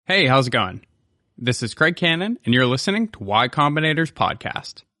Hey, how's it going? This is Craig Cannon, and you're listening to Y Combinator's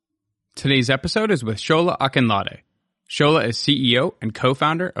podcast. Today's episode is with Shola Akinlade. Shola is CEO and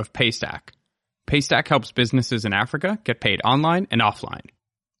co-founder of Paystack. Paystack helps businesses in Africa get paid online and offline.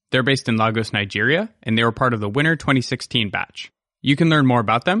 They're based in Lagos, Nigeria, and they were part of the Winter 2016 batch. You can learn more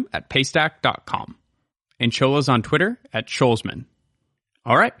about them at paystack.com. And Shola's on Twitter at Sholzman.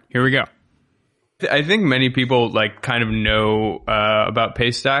 All right, here we go. I think many people kind of know about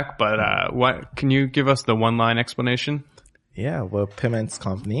Paystack, but what can you give us the one-line explanation? Yeah, we're a payments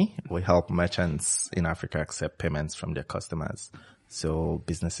company. We help merchants in Africa accept payments from their customers. So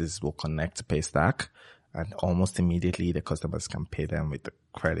businesses will connect to Paystack, and almost immediately the customers can pay them with the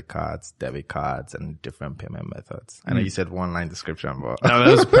credit cards, debit cards, and different payment methods. I know you said one-line description, but no,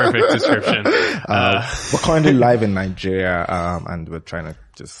 that was a perfect description. We're currently live in Nigeria, and we're trying to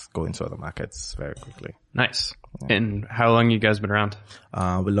just go into other markets very quickly. Nice. Yeah. And how long you guys been around?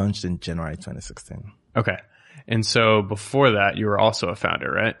 We launched in January 2016. Okay. And so before that, you were also a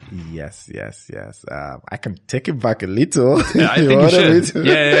founder, right? Yes. I can take it back a little. Yeah, I think you should.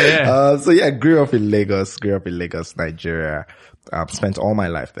 Yeah. So I grew up in Lagos, Nigeria. Spent all my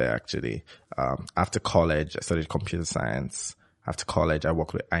life there, actually. After college, I studied computer science. After college, I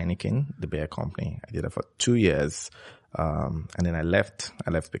worked with Heineken, the beer company. I did that for 2 years. And then I left.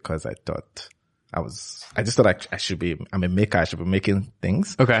 I left because I thought I just thought I'm a maker. I should be making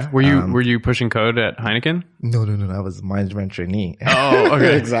things. Okay. Were you pushing code at Heineken? No. I was a management trainee. Oh,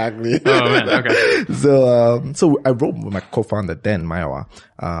 okay. Exactly. Oh man. Okay. So I wrote with my co-founder then, Maiwa.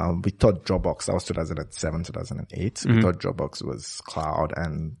 We thought Dropbox, that was 2007, 2008. Mm-hmm. We thought Dropbox was cloud,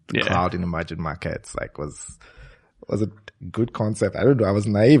 and cloud in emerging markets, was a good concept. I don't know. I was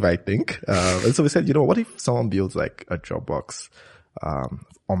naive, I think. And so we said, what if someone builds a Dropbox,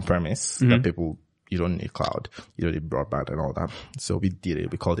 on premise that you don't need cloud, you don't need broadband and all that. So we did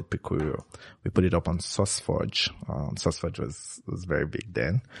it. We called it Picurio. We put it up on SourceForge. SourceForge was very big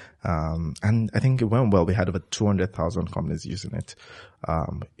then. And I think it went well. We had over 200,000 companies using it.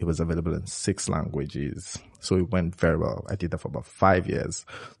 It was available in 6 languages. So it went very well. I did that for about 5 years.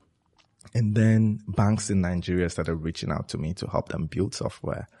 And then banks in Nigeria started reaching out to me to help them build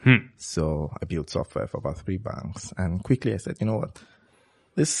software. So I built software for about 3 banks. And quickly I said, you know what?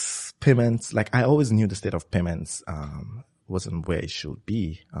 This payments, I always knew the state of payments, wasn't where it should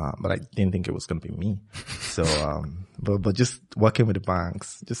be. But I didn't think it was going to be me. So, but just working with the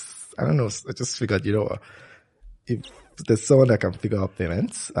banks, I don't know, I just figured, if there's someone that can figure out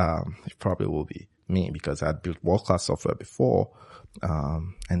payments, it probably will be me, because I had built world-class software before.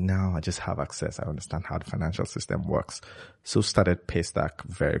 And now I just have access. I understand how the financial system works. So started Paystack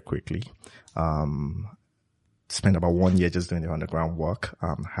very quickly. Spent about 1 year just doing the underground work.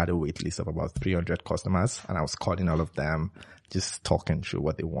 Had a wait list of about 300 customers, and I was calling all of them, just talking through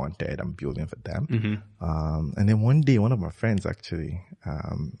what they wanted and building for them. Mm-hmm. And then one day, one of my friends actually,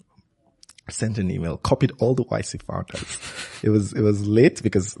 sent an email, copied all the YC founders. It was late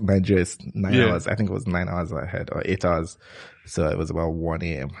because Nigeria is 9 hours. I think it was 9 hours ahead, or 8 hours. So it was about 1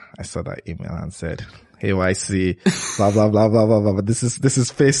 a.m. I saw that email and said, "Hey YC, blah blah blah blah blah blah. This is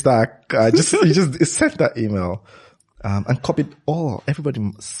Paystack." He just sent that email, and copied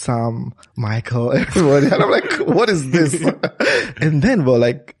everybody, Sam, Michael, everybody. And I'm like, what is this? And then,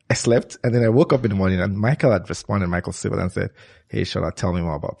 I slept, and then I woke up in the morning, and Michael had responded, Michael Civil, and said, "Hey, Shola, tell me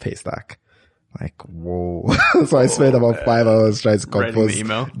more about Paystack." Whoa. So I spent about 5 hours trying to compose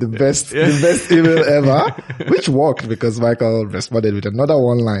the best email ever, which worked because Michael responded with another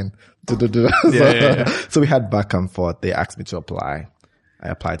one line. So we had back and forth. They asked me to apply. I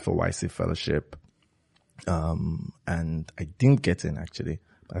applied for YC fellowship. And I didn't get in, actually.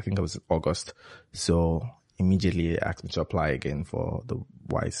 I think it was August. So immediately they asked me to apply again for the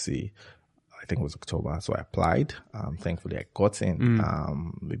YC. I think it was October. So I applied. Thankfully I got in.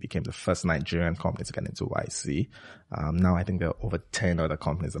 We became the first Nigerian company to get into YC. Now I think there are over 10 other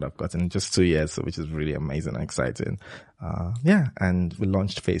companies that have gotten in just 2 years, which is really amazing and exciting. And we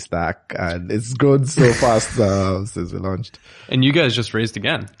launched Paystack, and it's grown so fast, since we launched. And you guys just raised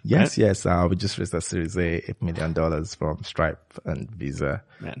again. Yes, right? yes. We just raised a Series A, $8 million from Stripe and Visa.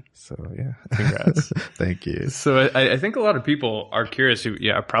 Man. So yeah. Congrats. Thank you. So I think a lot of people are curious,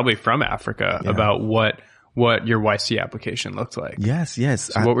 probably from Africa, about what your YC application looked like. Yes.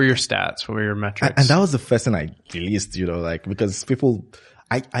 So what were your stats? What were your metrics? And that was the first thing I released, because people,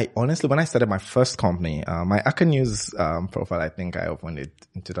 I honestly, when I started my first company, my Akka News profile, I think I opened it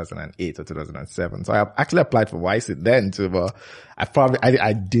in 2008 or 2007. So I actually applied for YC then too, but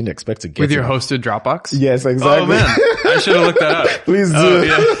I didn't expect to get with your hosted Dropbox? Yes, exactly. Oh man, I should have looked that up. Please do. Oh,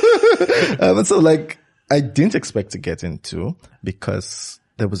 yeah. But so I didn't expect to get into, because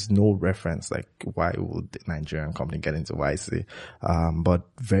there was no reference, like why would the Nigerian company get into YC? But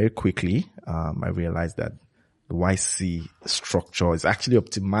very quickly, I realized that the YC structure is actually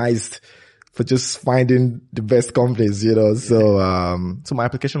optimized for just finding the best companies, you know. So, so my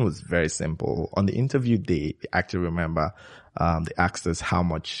application was very simple. On the interview day, I actually remember, they asked us how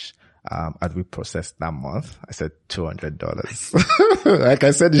much, had we processed that month. I said $200. Like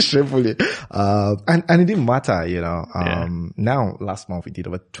I said it shamefully. And it didn't matter, you know. Now last month we did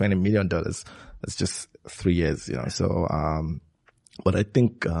over $20 million. That's just 3 years, you know. So, but I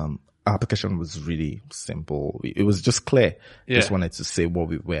think, our application was really simple. It was just clear. Just wanted to say what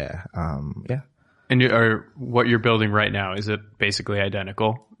we were. And what you're building right now, is it basically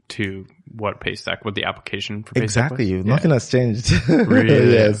identical to what Paystack, what the application for Paystack exactly was? Nothing has changed.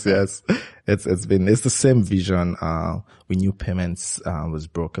 Really? Yes. It's the same vision. We knew payments was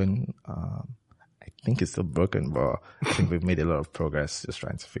broken. I think it's still broken, but I think we've made a lot of progress just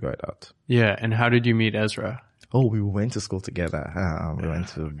trying to figure it out. Yeah. And how did you meet Ezra? Oh, we went to school together. We went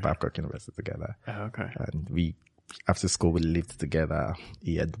to Babcock University together. Oh, okay. And after school, we lived together.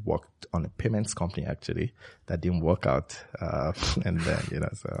 He had worked on a payments company, actually, that didn't work out. And then, you know,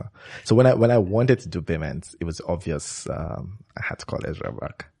 so when I wanted to do payments, it was obvious, I had to call Ezra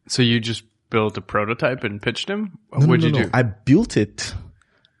back. So you just built a prototype and pitched him? What'd you do? I built it.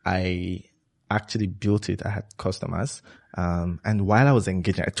 I actually built it. I had customers. And while I was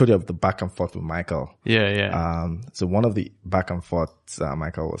engaging, I told you of the back and forth with Michael. Yeah. So one of the back and forths,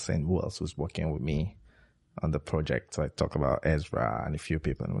 Michael was saying who else was working with me on the project. So I talked about Ezra and a few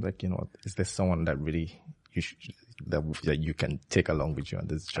people, and I was like, you know what, is there someone that really that you can take along with you on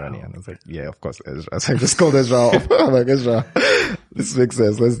this journey? And I was like, yeah, of course, Ezra. So I just called Ezra up. I'm like, Ezra, this makes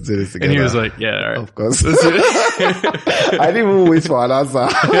sense. Let's do this together. And he was like, yeah, all right. Of course. I didn't even wait for an answer.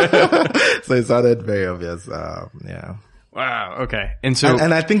 So it sounded very obvious. Yeah. Wow. Okay. And so,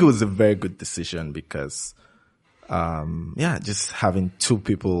 and I think it was a very good decision because, just having two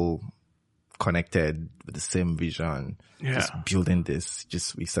people connected with the same vision, just building this,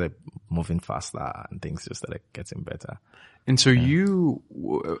 we started moving faster and things just started getting better. And so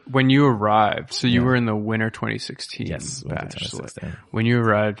when you arrived, so you were in the winter 2016 batch. 2016. When you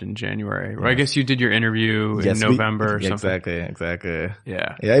arrived in January, I guess you did your interview in November or something. Exactly.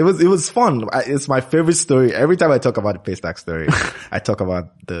 Yeah. Yeah, it was fun. It's my favorite story. Every time I talk about the Paystack story, I talk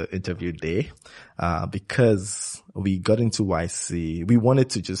about the interview day, because we got into YC. We wanted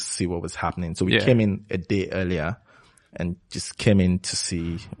to just see what was happening. So we came in a day earlier and just came in to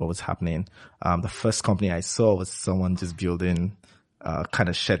see what was happening. The first company I saw was someone just building kind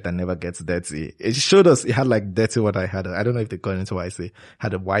of shirt that never gets dirty. It showed us, it had like dirty water. I don't know if they got into YC,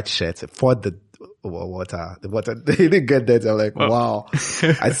 had a white shirt for the water. The water, they didn't get dirty. I'm like, wow.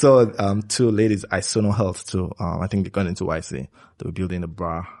 I saw, two ladies, Isono Health too. I think they got into YC. They were building a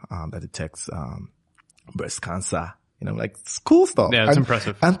bra, that detects, breast cancer. You know, like, it's cool stuff. Yeah, it's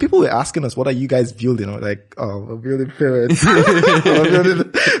impressive. And people were asking us, what are you guys building? We're like, oh, we're building payments. We're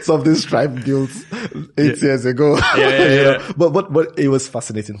building something Stripe built 8 years ago. Yeah. But it was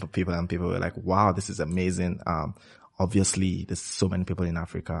fascinating for people, and people were like, wow, this is amazing. Obviously there's so many people in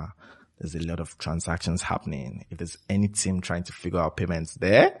Africa. There's a lot of transactions happening. If there's any team trying to figure out payments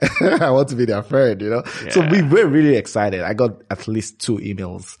there, I want to be their friend, you know? Yeah. So we were really excited. I got at least 2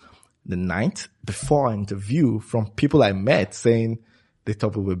 emails the night before our interview from people I met saying they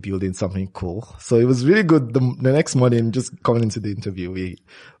thought we were building something cool. So it was really good. The next morning, just coming into the interview, we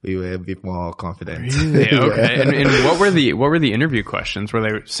were a bit more confident. Really? Okay. And what were the interview questions? Were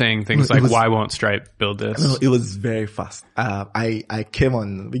they saying things like, why won't Stripe build this? No, it was very fast. I came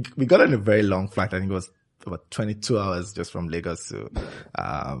on, we got on a very long flight. I think it was about 22 hours just from Lagos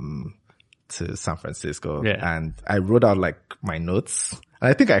to San Francisco. Yeah. And I wrote out like my notes. And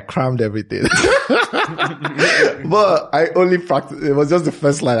I think I crammed everything. But I only practiced, it was just the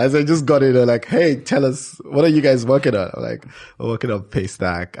first line. As I just got in, like, hey, tell us, what are you guys working on? I'm like, we're working on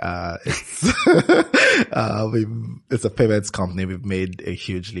Paystack. It's a payments company. We've made a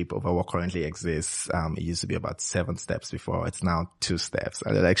huge leap over what currently exists. It used to be about 7 steps before. It's now 2 steps.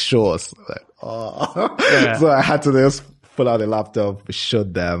 And they're like, show us. I'm like, oh. Yeah. So I had to just pull out a laptop. We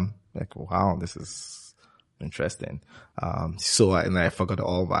showed them. Like, wow, this is interesting. And I forgot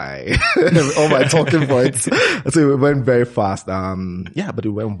all my, all my talking points. So it went very fast. But it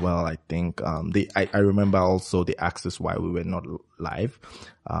went well, I think. I remember also they asked us why we were not live.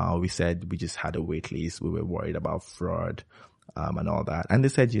 We said we just had a wait list. We were worried about fraud, and all that. And they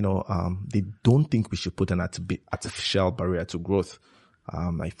said, they don't think we should put an artificial barrier to growth.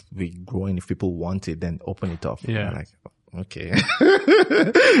 If we growing, if people want it, then open it up. Yeah. Like, okay.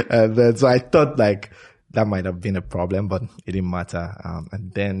 And then, so I thought like, that might have been a problem, but it didn't matter.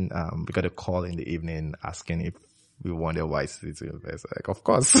 And then, we got a call in the evening asking if we wanted YC to invest. Like, of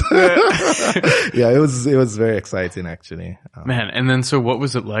course. Yeah, it was very exciting actually. Man. And then, so what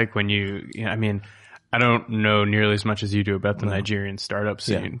was it like when I mean, I don't know nearly as much as you do about the Nigerian startup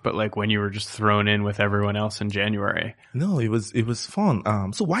scene, but like when you were just thrown in with everyone else in January. No, it was fun.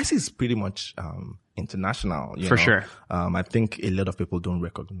 So YC is pretty much, international. For sure. I think a lot of people don't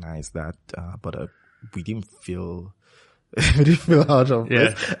recognize that, but we didn't feel out of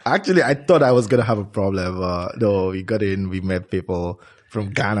place. Actually, I thought I was going to have a problem. No, we got in, we met people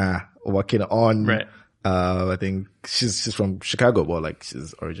from Ghana working on, I think she's from Chicago, but like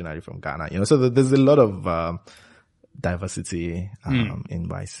she's originally from Ghana, so there's a lot of, diversity, in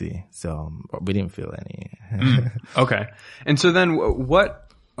YC. So we didn't feel any. Okay. And so then what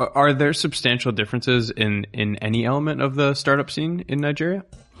are there substantial differences in any element of the startup scene in Nigeria?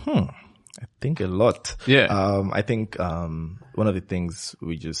 I think a lot. Yeah. I think, one of the things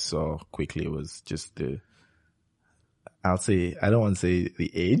we just saw quickly was just I don't want to say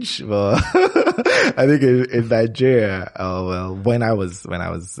the age, but I think in Nigeria, when I was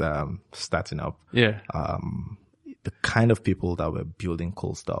starting up, the kind of people that were building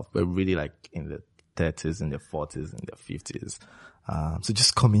cool stuff were really like in the 30s, in their 40s, in their 50s. So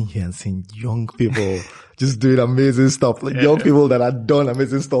just coming here and seeing young people just doing amazing stuff, like young people that had done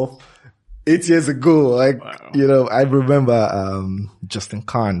amazing stuff 8 years ago. Like, I remember, Justin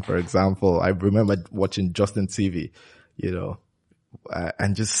Khan, for example. I remember watching Justin TV,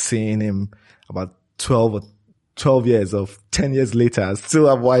 and just seeing him about 12 years of 10 years later, still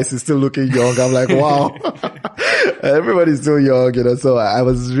have YC, still looking young. I'm like, wow, everybody's still young, so I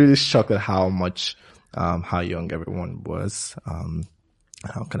was really shocked at how much, how young everyone was,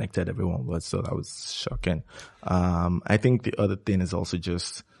 how connected everyone was. So that was shocking. I think the other thing is also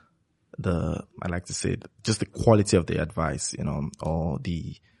just I like to say, just the quality of the advice, or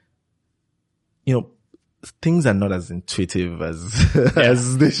the, things are not as intuitive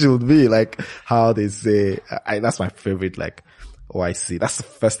as they should be. Like how they say, that's my favorite, like YC. That's the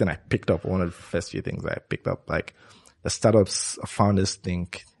first thing I picked up. One of the first few things I picked up, like the startups founders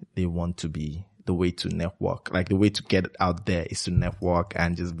think they want to be the way to network. Like the way to get out there is to network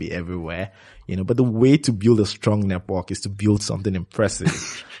and just be everywhere, but the way to build a strong network is to build something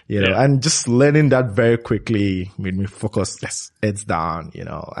impressive, and just learning that very quickly made me focus heads down,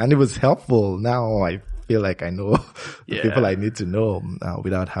 and it was helpful. Now I feel like I know the people I need to know,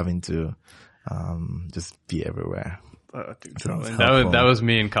 without having to, just be everywhere. Dude, totally. That was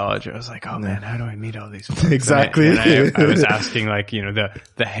me in college. I was like, oh man, how do I meet all these folks? Exactly. And I was asking like,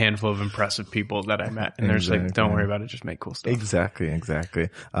 the handful of impressive people that I met, and they're just like, don't worry about it, just make cool stuff. Exactly.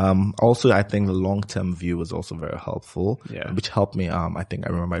 Also, I think the long-term view was also very helpful, which helped me. I think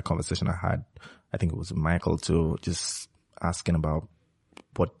I remember a conversation I had, I think it was with Michael too, just asking about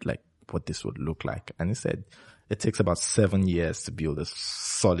what this would look like. And he said, it takes about 7 years to build a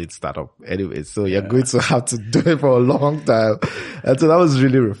solid startup anyway. So you're going to have to do it for a long time. And so that was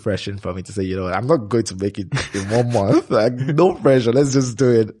really refreshing for me to say, I'm not going to make it in 1 month. Like, no pressure. Let's just do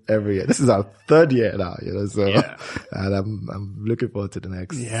it every year. This is our 3rd year now, so, and I'm looking forward to the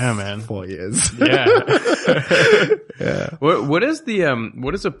next 4 years. Yeah.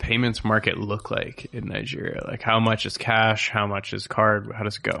 What does a payments market look like in Nigeria? Like how much is cash? How much is card? How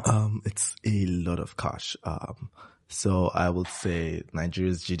does it go? It's a lot of cash. So I would say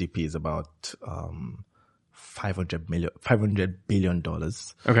Nigeria's GDP is about, $500 billion.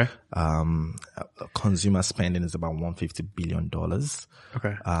 Okay. Consumer spending is about $150 billion.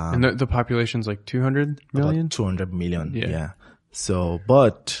 Okay. And the population's like 200 million? About 200 million. Yeah. So,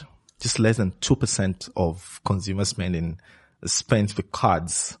 but just less than 2% of consumer spending is spent with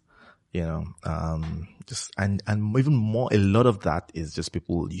cards, just, and even more, a lot of that is just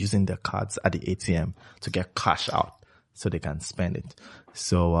people using their cards at the ATM to get cash out so they can spend it.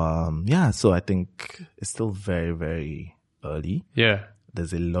 So, so I think it's still very, very early. Yeah.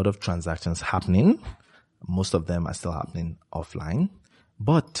 There's a lot of transactions happening. Most of them are still happening offline,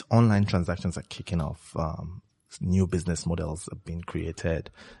 but online transactions are kicking off. New business models are being created,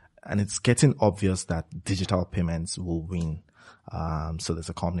 and it's getting obvious that digital payments will win. So there's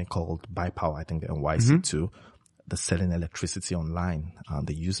a company called BuyPower, I think they're in YC too. They're selling electricity online.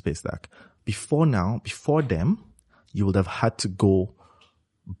 They use Paystack. Before them, you would have had to go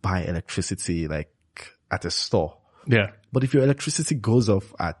buy electricity like at a store. Yeah. But if your electricity goes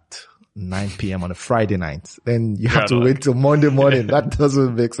off at 9 p.m. on a Friday night, then you have to wait till Monday morning. That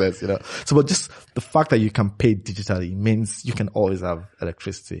doesn't make sense, So, but just the fact that you can pay digitally means you can always have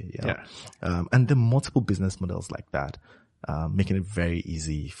electricity, And there are multiple business models like that. making it very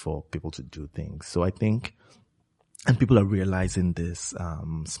easy for people to do things. So I think, and people are realizing this,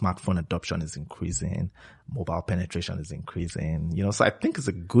 smartphone adoption is increasing, mobile penetration is increasing, so I think it's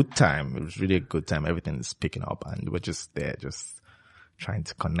a good time. It was really a good time. Everything is picking up and we're just there, just trying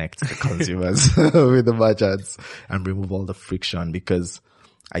to connect the consumers with the merchants and remove all the friction, because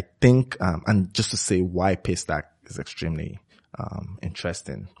I think, and just to say why Paystack is extremely,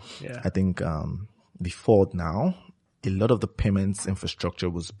 interesting. Yeah. I think, before now, a lot of the payments infrastructure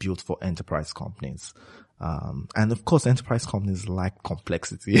was built for enterprise companies. And of course, enterprise companies like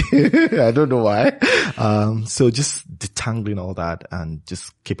complexity. I don't know why. So just detangling all that and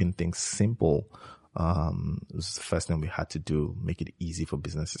just keeping things simple, was the first thing we had to do. Make it easy for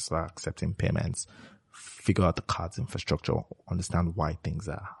businesses to start accepting payments, figure out the cards infrastructure, understand why things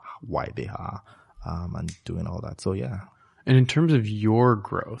are, why they are, and doing all that. So yeah. And in terms of your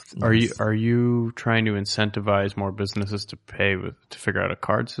growth, are you trying to incentivize more businesses to to figure out a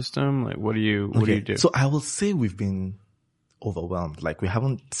card system? Like, what do you do? So I will say we've been overwhelmed. Like, we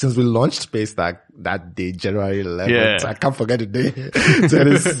haven't, since we launched Paystack that day, January 11th, I can't forget the day,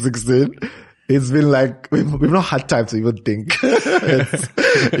 2016. It's been like, we've not had time to even think.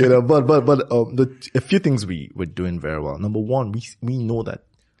 A few things we're doing very well. Number one, we know that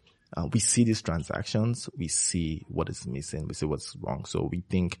we see these transactions, we see what is missing, we see what's wrong. So we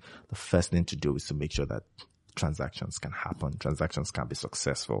think the first thing to do is to make sure that transactions can happen, transactions can be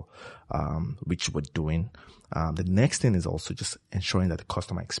successful, which we're doing. The next thing is also just ensuring that the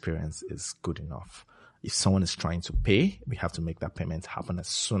customer experience is good enough. If someone is trying to pay, we have to make that payment happen as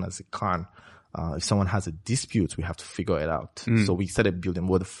soon as it can. If someone has a dispute, we have to figure it out. So we started building.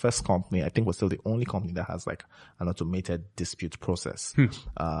 We're the first company, I think we're still the only company that has like an automated dispute process,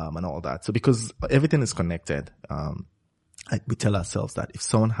 and all that. So because everything is connected, we tell ourselves that if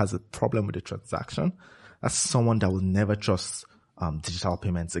someone has a problem with a transaction, that's someone that will never trust, digital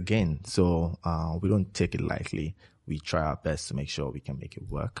payments again. So, we don't take it lightly. We try our best to make sure we can make it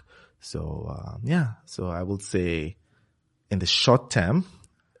work. So, so I would say in the short term,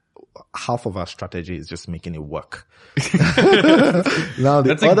 half of our strategy is just making it work. Now,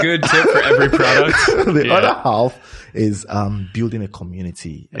 that's a good tip for every product. The other half is building a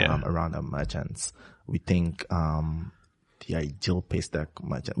community around our merchants. We think the ideal Paystack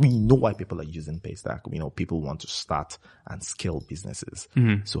merchant, we know why people are using Paystack. We know people want to start and scale businesses.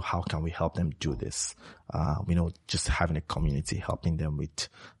 So how can we help them do this? We know just having a community, helping them with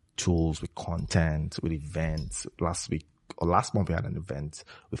tools, with content, with events. Last month we had an event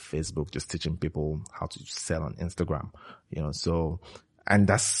with Facebook, just teaching people how to sell on Instagram, so, and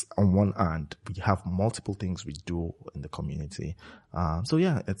that's on one hand. We have multiple things we do in the community. So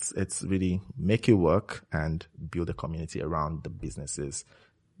yeah, it's really make it work and build a community around the businesses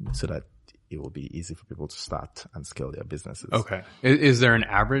so that it will be easy for people to start and scale their businesses. Okay. Is there an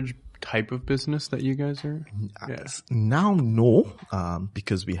average type of business that you guys are? Now, no,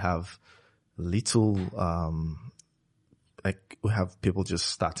 because we have little, like we have people just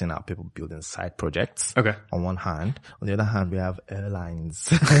starting out, people building side projects. Okay. On one hand. On the other hand, we have airlines.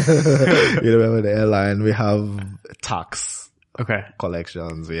 You remember the airline? We have tax. Okay.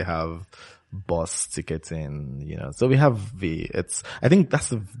 Collections. We have bus ticketing, so we have I think that's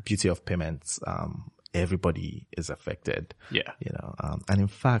the beauty of payments. Everybody is affected. Yeah. And in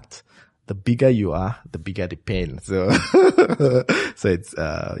fact, the bigger you are, the bigger the pain. So,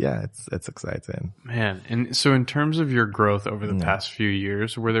 it's exciting. Man. And so in terms of your growth over the past few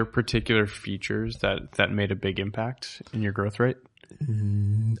years, were there particular features that made a big impact in your growth rate?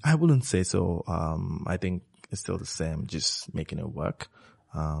 I wouldn't say so. I think it's still the same, just making it work.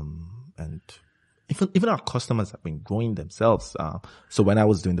 And even our customers have been growing themselves. So when I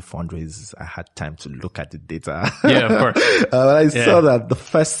was doing the fundraisers, I had time to look at the data. Yeah, of course. When I saw that the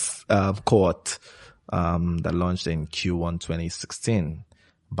first cohort that launched in Q1 2016,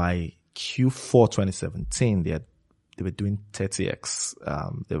 by Q4 2017, they were doing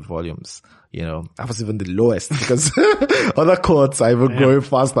 30x their volumes. I was even the lowest because other cohorts are even growing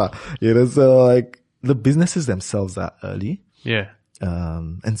faster. So like the businesses themselves are early. Yeah.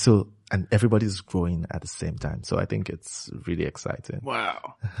 And everybody's growing at the same time. So I think it's really exciting.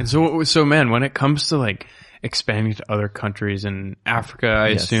 Wow. And so man, when it comes to like expanding to other countries in Africa, I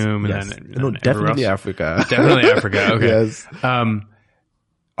assume, and then definitely Africa. Definitely Africa. Okay. Yes.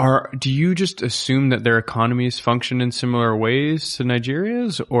 Do you just assume that their economies function in similar ways to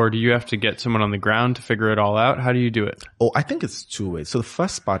Nigeria's, or do you have to get someone on the ground to figure it all out? How do you do it? Oh, I think it's two ways. So the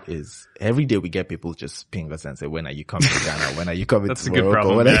first part is every day we get people just ping us and say, when are you coming to Ghana? When are you coming That's to a good Morocco?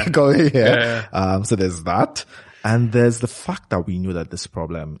 problem. When are you coming here? Yeah. So there's that. And there's the fact that we knew that this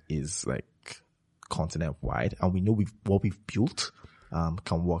problem is like continent wide, and we know what we've built,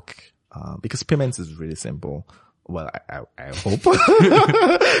 can work, because payments is really simple. Well, I hope.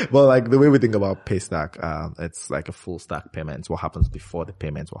 But like the way we think about Paystack, it's like a full stack payments. What happens before the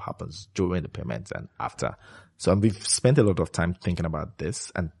payments? What happens during the payments and after? So we've spent a lot of time thinking about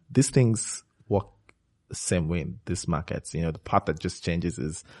this, and these things work the same way in these markets. The part that just changes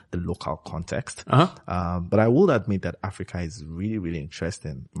is the local context. But I will admit that Africa is really, really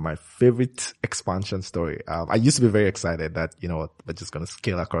interesting. My favorite expansion story. I used to be very excited that, we're just going to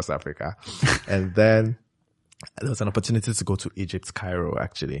scale across Africa. And then there was an opportunity to go to Egypt, Cairo,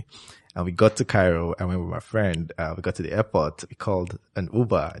 actually. And we got to Cairo, and went with my friend. We got to the airport. We called an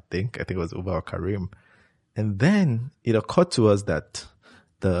Uber, I think it was Uber or Karim. And then it occurred to us that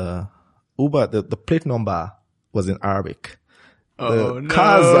the Uber, the plate number was in Arabic. The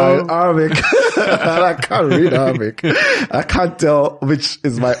cars are in Arabic. And I can't read Arabic. I can't tell which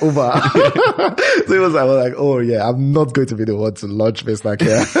is my Uber. So I was like, oh yeah, I'm not going to be the one to launch Paystack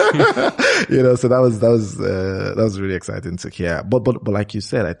here. So that was really exciting to hear. But like you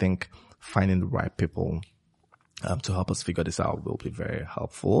said, I think finding the right people to help us figure this out will be very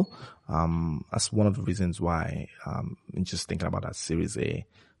helpful. That's one of the reasons why, in just thinking about that Series A,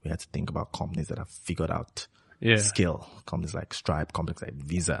 we had to think about companies that have figured out scale, companies like Stripe, companies like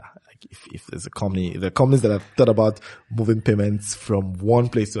Visa. Like if there's there are companies that have thought about moving payments from one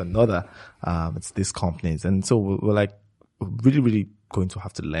place to another, it's these companies. And so we're like really, really going to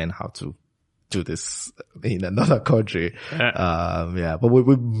have to learn how to do this in another country. But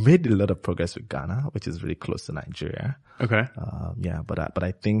we made a lot of progress with Ghana, which is really close to Nigeria. Okay. But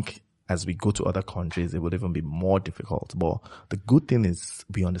I think as we go to other countries, it would even be more difficult. But the good thing is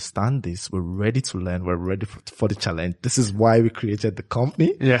we understand this. We're ready to learn. We're ready for the challenge. This is why we created the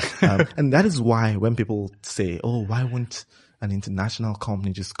company. Yeah. And that is why when people say, oh, why won't an international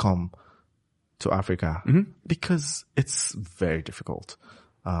company just come to Africa? Mm-hmm. Because it's very difficult.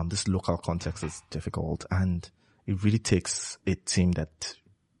 This local context is difficult, and it really takes a team that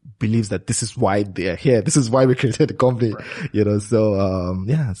believes that this is why they're here. This is why we created the company, right.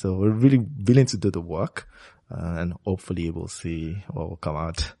 So we're really willing to do the work, and hopefully we'll see what will come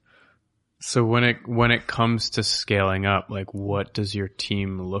out. So when it comes to scaling up, like what does your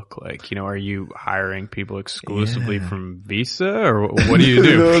team look like? Are you hiring people exclusively from Visa, or what do you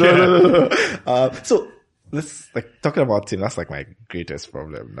do? No. So let's talking about team. That's my greatest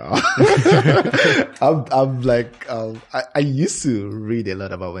problem now. I used to read a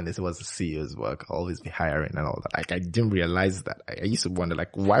lot about when this was the CEO's work, always be hiring and all that. I didn't realize that. I used to wonder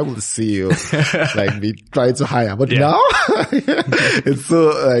why will the CEO be trying to hire? But now it's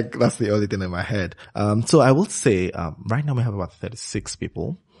so that's the only thing in my head. So I will say, right now we have about 36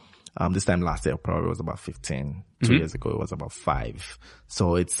 people. This time last year probably was about 15. 2 years ago it was about 5.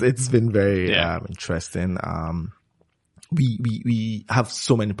 So it's been very interesting. We have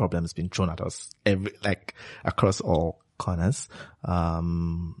so many problems being thrown at us across all corners.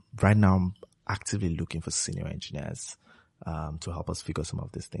 Right now I'm actively looking for senior engineers to help us figure some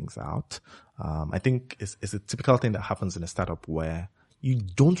of these things out. I think it's a typical thing that happens in a startup where you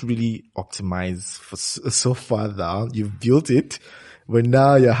don't really optimize for so far down. You've built it, but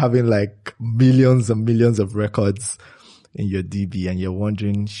now you're having millions and millions of records in your DB, and you're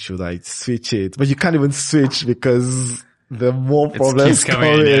wondering, should I switch it? But you can't even switch because there are more problems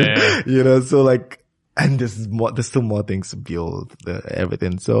coming. So and there's still more things to build,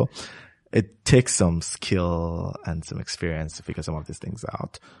 everything. So it takes some skill and some experience to figure some of these things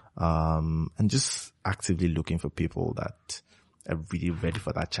out. And just actively looking for people that are really ready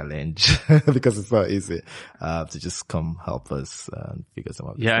for that challenge because it's not easy, to just come help us figure some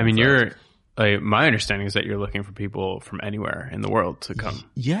of these things out. My understanding is that you're looking for people from anywhere in the world to come.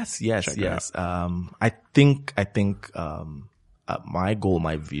 Yes. I think my goal,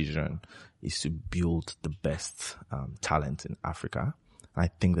 my vision is to build the best talent in Africa. I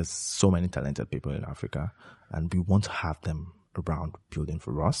think there's so many talented people in Africa, and we want to have them around building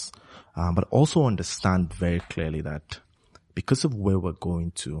for us. But also understand very clearly that because of where we're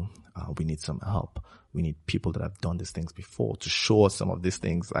going to, we need some help. We need people that have done these things before to show us some of these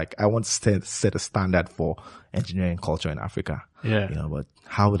things. I want to set a standard for engineering culture in Africa. Yeah. But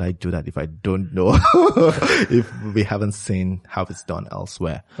how would I do that if I don't know, if we haven't seen how it's done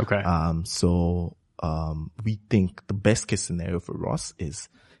elsewhere? Okay. We think the best case scenario for us is,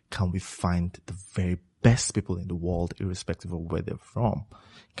 can we find the very best people in the world, irrespective of where they're from?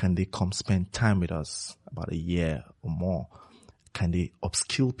 Can they come spend time with us, about a year or more? Can they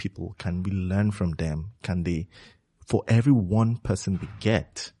upskill people? Can we learn from them? For every one person we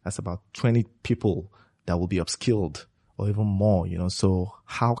get, that's about 20 people that will be upskilled or even more, so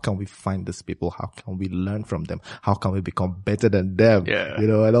how can we find these people? How can we learn from them? How can we become better than them?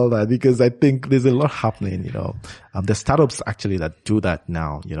 And all that, because I think there's a lot happening, there's startups actually that do that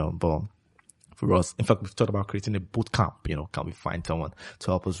now, but for us, in fact, we've thought about creating a boot camp, can we find someone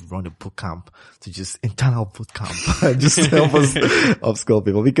to help us run a boot camp, to just internal boot camp, just help us upskill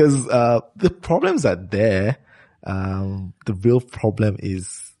people, because, the problems are there. The real problem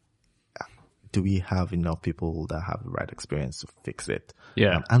is, do we have enough people that have the right experience to fix it?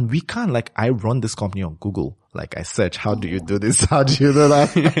 And we can't, I run this company on Google. I search, how do you do this? How do you do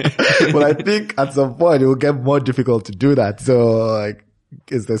that? But I think at some point it will get more difficult to do that. So,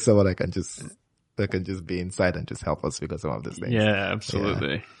 is there someone that can just be inside and just help us figure some of these things? Yeah,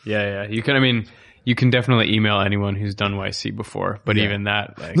 absolutely. Yeah. You can definitely email anyone who's done YC before, but even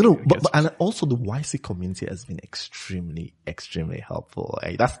that, but and also the YC community has been extremely, extremely helpful.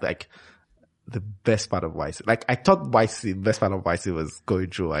 That's the best part of YC. I thought the best part of YC was going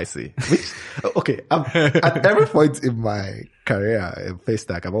through YC, which, okay, at every point in my career in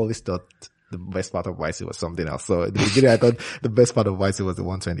Paystack, I've always thought the best part of YC was something else. So in the beginning, I thought the best part of YC was the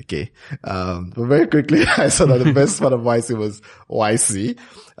 120K. But very quickly, I saw that the best part of YC was YC.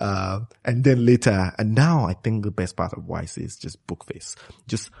 And then later, and now I think the best part of YC is just Bookface.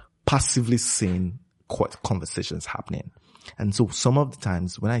 Just passively seeing conversations happening. And so some of the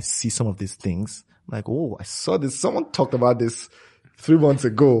times when I see some of these things, I'm like, oh, I saw this. Someone talked about this 3 months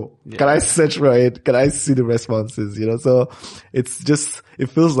ago. Can I search for it? Can I see the responses? So it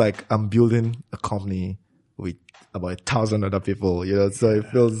feels like I'm building a company with about 1,000 other people, so it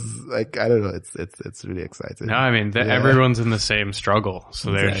feels like, I don't know, it's really exciting. No, everyone's in the same struggle.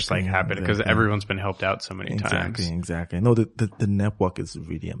 So they're just happy because everyone's been helped out so many times. Exactly. No, the network is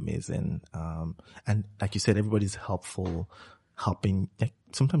really amazing. And like you said, everybody's helpful, helping.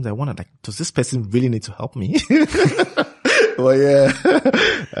 Sometimes I wonder, does this person really need to help me? Well, yeah,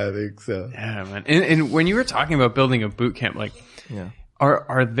 I think so. Yeah, man. And when you were talking about building a boot camp,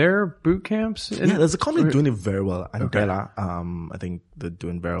 Are there boot camps? There's a company doing it very well. Andela, I think they're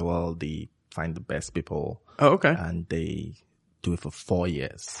doing very well. They find the best people. Oh, okay. And they do it for 4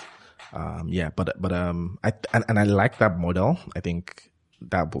 years. I like that model. I think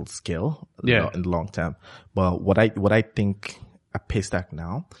that will scale in the long term. But what I think at Paystack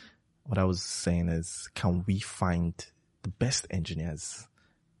now, what I was saying is, can we find the best engineers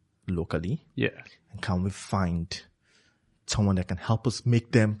locally? Yeah. And can we find someone that can help us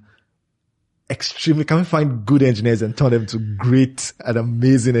make them can we find good engineers and turn them to great and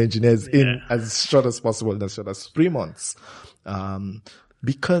amazing engineers in as short as possible, in as short as 3 months?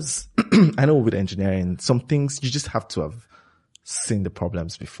 Because I know with engineering, some things you just have to have seen the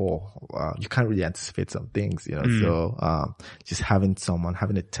problems before. You can't really anticipate some things, so, just having a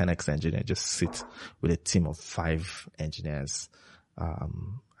 10X engineer just sit with a team of 5 engineers,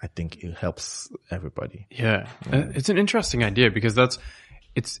 I think it helps everybody. Yeah. It's an interesting idea because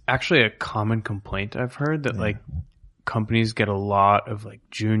it's actually a common complaint I've heard that companies get a lot of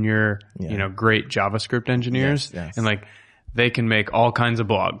junior, great JavaScript engineers and they can make all kinds of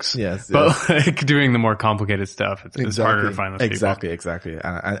blogs. But doing the more complicated stuff, it's harder to find those people. Exactly. And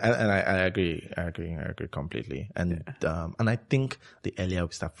I agree. I agree completely. And I think the earlier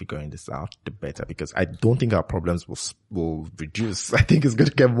we start figuring this out, the better, because I don't think our problems will reduce. I think it's going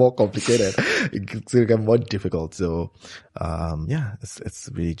to get more complicated. It's going to get more difficult. So, it's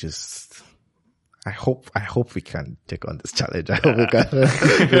really just, I hope we can take on this challenge. I hope we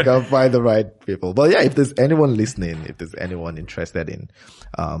can find the right people. But if there's anyone listening, if there's anyone interested in,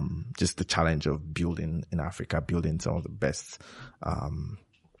 just the challenge of building in Africa, building some of the best,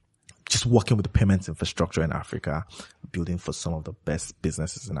 just working with the payments infrastructure in Africa, building for some of the best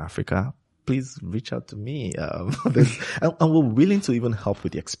businesses in Africa, please reach out to me. And we're willing to even help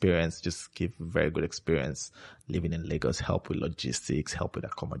with the experience, just give very good experience living in Lagos, help with logistics, help with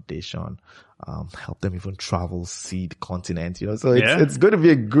accommodation, help them even travel, see the continent, so it's going to be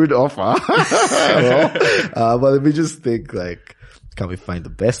a good offer. But we just think can we find the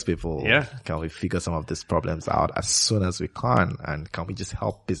best people? Yeah. Can we figure some of these problems out as soon as we can? And can we just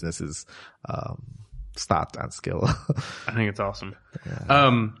help businesses, start and scale? I think it's awesome.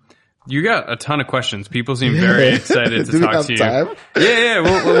 Yeah. You got a ton of questions. People seem very excited to talk to you. Time? Yeah,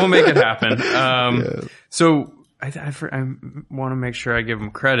 we'll make it happen. So I want to make sure I give them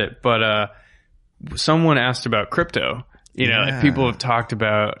credit, but someone asked about crypto. People have talked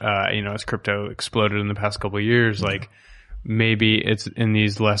about as crypto exploded in the past couple of years, maybe it's in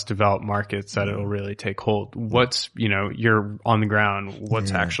these less developed markets that it'll really take hold. What's, you're on the ground.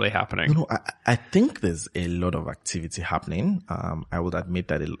 What's actually happening? I think there's a lot of activity happening. I would admit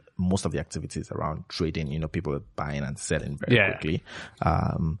that most of the activity is around trading, people are buying and selling very quickly.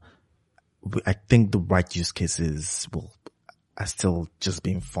 I think the right use cases are still just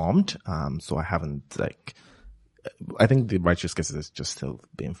being formed. So I haven't I think the right use cases is just still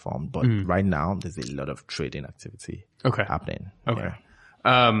being formed, but right now there's a lot of trading activity happening. Okay.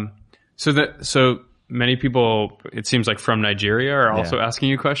 Yeah. So many people, it seems like from Nigeria, are also asking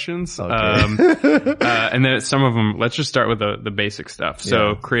you questions. Okay. And then some of them, let's just start with the basic stuff.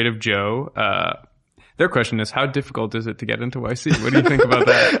 So Creative Joe, their question is, how difficult is it to get into YC? What do you think about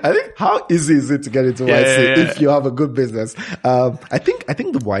that? I think, how easy is it to get into YC if you have a good business? I think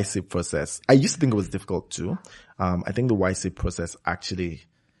the YC process, I used to think it was difficult too. I think the YC process actually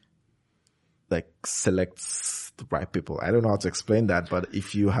selects the right people. I don't know how to explain that, but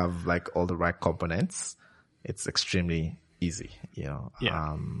if you have all the right components, it's extremely easy.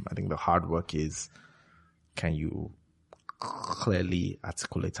 I think the hard work is, can you clearly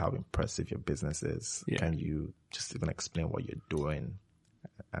articulate how impressive your business is? Can you just even explain what you're doing,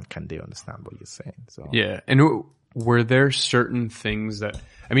 and can they understand what you're saying? So and were there certain things that,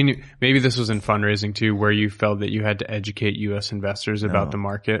 maybe this was in fundraising too, where you felt that you had to educate US investors about the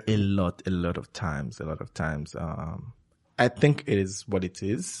market? A lot of times. I think it is what it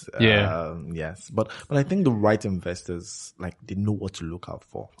is. Yes. But I think the right investors, they know what to look out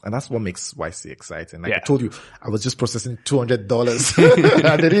for. And that's what makes YC exciting. I told you, I was just processing $200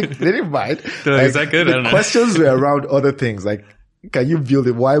 and they didn't mind. Is that good? The questions were around other things. Can you build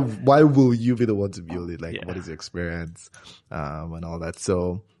it? Why will you be the one to build it? What is your experience? And all that.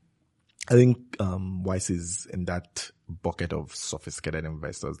 So I think, YC is in that bucket of sophisticated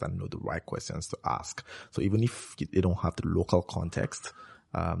investors that know the right questions to ask. So even if they don't have the local context,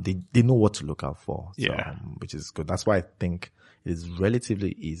 they know what to look out for. So, which is good. That's why I think it is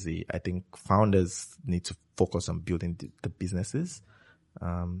relatively easy. I think founders need to focus on building the businesses,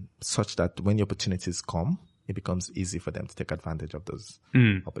 such that when the opportunities come, it becomes easy for them to take advantage of those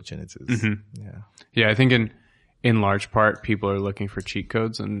opportunities. Mm-hmm. Yeah. I think in large part, people are looking for cheat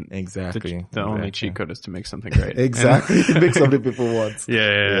codes, and the only cheat code is to make something great. Exactly. Make something people want.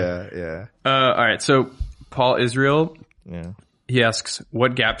 Yeah. All right. So Paul Israel, he asks,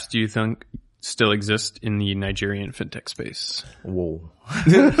 what gaps do you think still exist in the Nigerian fintech space? Whoa.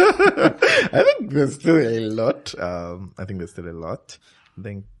 I think there's still a lot. I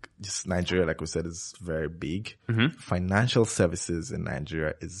think just Nigeria, like we said, is very big. Mm-hmm. Financial services in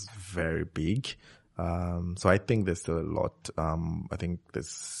Nigeria is very big. So I think there's still a lot. I think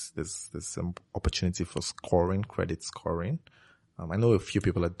there's some opportunity for credit scoring. I know a few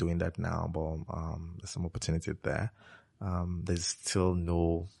people are doing that now, but, there's some opportunity there. There's still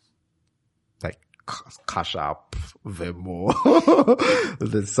no, Cash App, Venmo.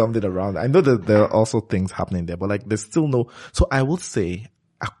 There's something around. I know that there are also things happening there, but there's still no. So I would say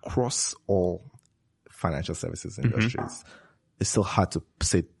across all financial services industries, it's still hard to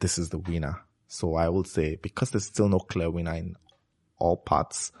say this is the winner. So I would say, because there's still no clear winner in all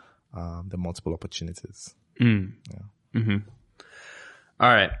parts, there are multiple opportunities. Mm. Yeah. Mm-hmm. All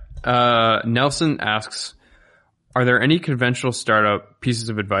right. Nelson asks, are there any conventional startup pieces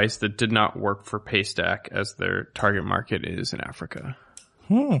of advice that did not work for Paystack, as their target market is in Africa?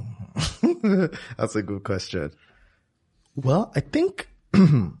 That's a good question. Well, I think,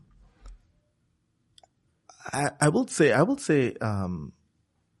 I would say, I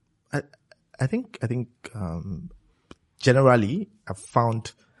think, generally I've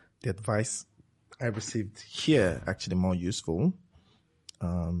found the advice I received here actually more useful.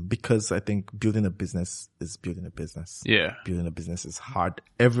 Because I think building a business is building a business. Yeah. Building a business is hard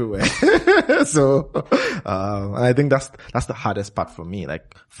everywhere. So, I think that's the hardest part for me,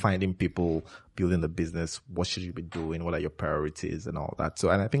 finding people, building the business. What should you be doing? What are your priorities and all that?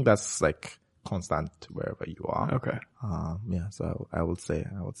 So, and I think that's constant wherever you are. Okay. So I would say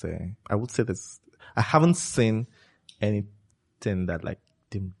this, I haven't seen anything that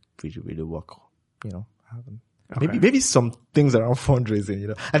didn't really, really work, I haven't. Okay. Maybe some things around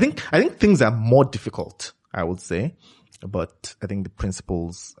fundraising, I think things are more difficult, I would say, but I think the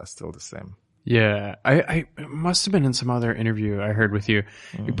principles are still the same. Yeah. I must have been in some other interview I heard with you,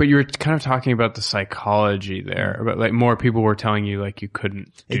 but you were kind of talking about the psychology there, about more people were telling you you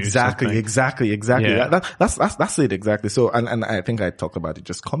couldn't do exactly. Yeah. That's it exactly. So, and I think I talked about it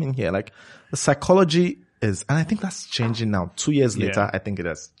just coming here, the psychology is, and I think that's changing now. 2 years later, I think it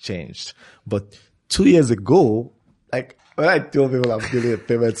has changed, but 2 years ago, when I told people I'm building a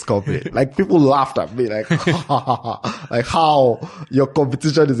payments company, like people laughed at me, like, like how your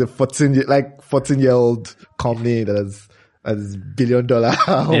competition is a 14-year-old company that has $1 billion, what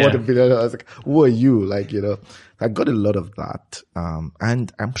 $1 billion. Like, who are you? Like, I got a lot of that.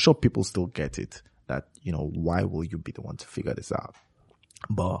 And I'm sure people still get it that, why will you be the one to figure this out?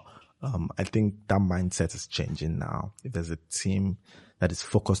 But, I think that mindset is changing now. If there's a team that is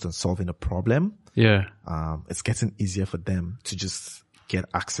focused on solving a problem, it's getting easier for them to just get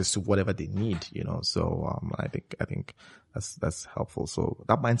access to whatever they need, So, I think that's helpful. So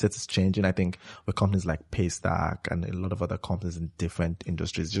that mindset is changing. I think with companies like Paystack and a lot of other companies in different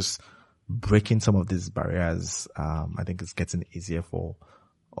industries, just breaking some of these barriers, I think it's getting easier for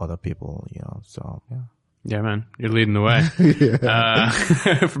other people, So, yeah. Yeah, man, you're leading the way.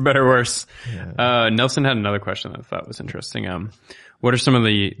 For better or worse. Yeah. Nelson had another question that I thought was interesting. What are some of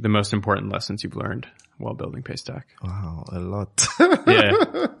the most important lessons you've learned while building Paystack? Wow, a lot.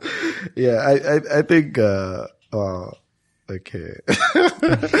 Yeah. I think, okay.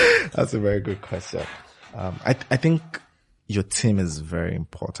 That's a very good question. I think your team is very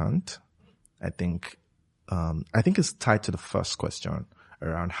important. I think it's tied to the first question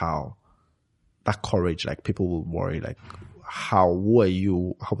around how that courage, like people will worry, like who are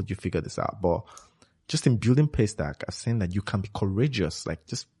you? How would you figure this out? But just in building Paystack, I've seen that you can be courageous, like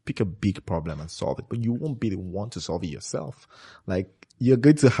just pick a big problem and solve it, but you won't be the one to solve it yourself. Like you're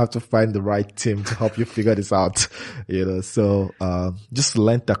going to have to find the right team to help you figure this out, so, just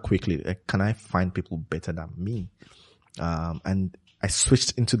learn that quickly. Like, can I find people better than me? And I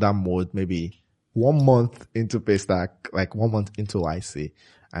switched into that mode maybe 1 month into Paystack, like 1 month into IC,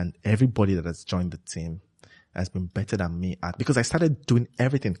 and everybody that has joined the team has been better than me because I started doing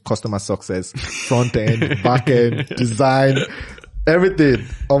everything, customer success, front end, back end, design, everything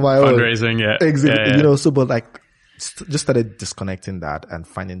on my own. Fundraising, yeah. Exactly. Yeah. So, but like, just started disconnecting that and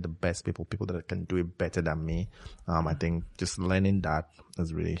finding the best people that can do it better than me. I think just learning that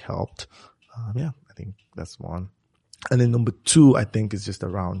has really helped. I think that's one. And then number 2, I think is just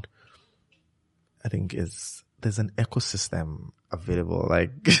around, there's an ecosystem available.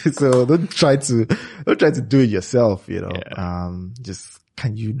 Like, so don't try to do it yourself, just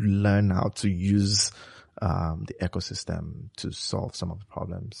can you learn how to use, the ecosystem to solve some of the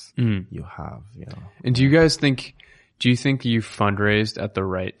problems you have, And do you think you fundraised at the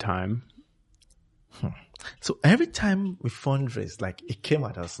right time? So every time we fundraise, like it came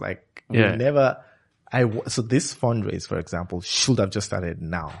at us, like we never, so this fundraise, for example, should have just started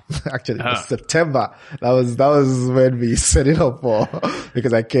now. Actually, it was September. That was when we set it up for,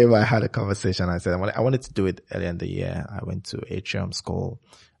 because I had a conversation. I said, I wanted to do it earlier in the year. I went to Atrium School.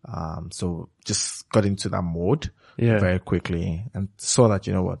 So just got into that mode very quickly and saw that,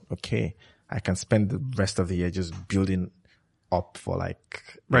 okay, I can spend the rest of the year just building up for like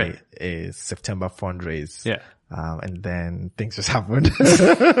a September fundraise. Yeah. And then things just happened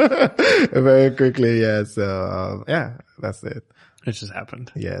very quickly. Yeah. So, that's it. It just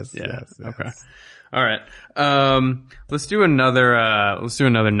happened. Yes. Yeah. Yes. Okay. All right. Let's do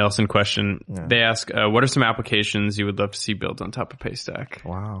another Nelson question. Yeah. They ask, what are some applications you would love to see built on top of Paystack?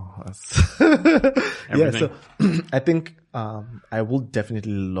 Wow. So I think, I will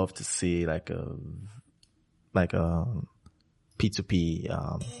definitely love to see like a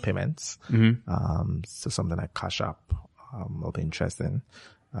P2P, payments. So something like Cash App, will be interesting.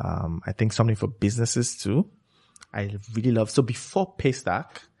 I think something for businesses too. I really love, so before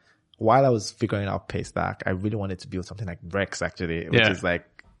Paystack, while I was figuring out Paystack, I really wanted to build something like Brex actually, which is like,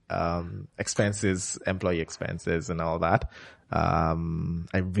 expenses, employee expenses and all that. I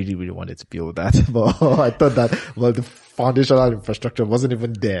really, really wanted to build that, but I thought that, the foundational infrastructure wasn't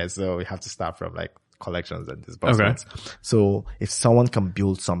even there. So we have to start from like collections and disbursements. Okay. So if someone can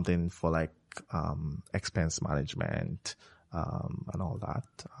build something for like, expense management, and all that,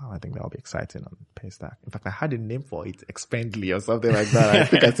 I think that'll be exciting on Paystack. In fact, I had a name for it, Expendly or something like that. I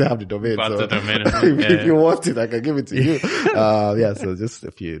think I still have the domain. So the domain if you want it, I can give it to you. So just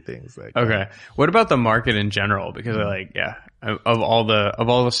a few things. Like, okay. What about the market in general? Because of all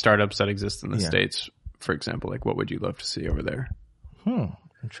the startups that exist in the States, for example, like what would you love to see over there?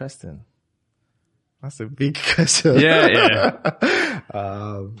 Interesting. That's a big question.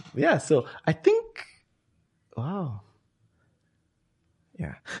 So I think, wow.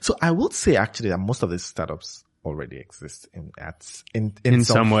 Yeah. So I would say actually that most of these startups already exist in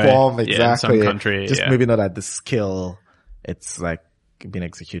some way. Form. Exactly. In some country. Just maybe not at the scale it's like being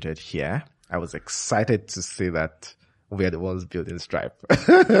executed here. I was excited to see that were the ones building Stripe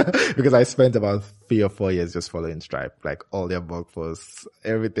because I spent about 3 or 4 years just following Stripe, like all their blog posts,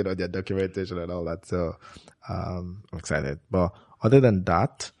 everything on their documentation and all that. So, I'm excited. But other than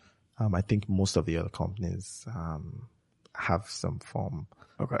that, I think most of the other companies, have some form.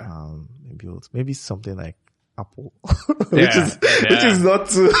 Okay. Built maybe something like Apple, which is not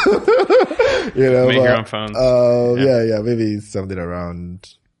too, make your own phones. Maybe something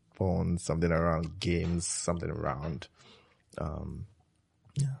around phones, something around games, something around,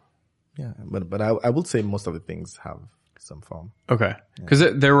 But I would say most of the things have some form. Okay. Because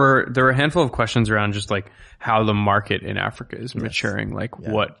there were a handful of questions around just like how the market in Africa is maturing. Like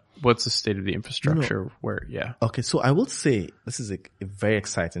what's the state of the infrastructure Okay. So I will say this is a very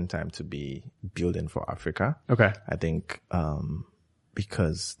exciting time to be building for Africa. Okay. I think,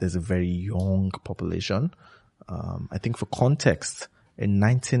 because there's a very young population. I think for context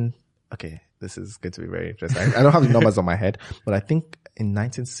this is going to be very interesting. I don't have the numbers on my head, but I think in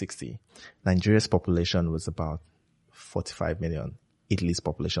 1960, Nigeria's population was about 45 million. Italy's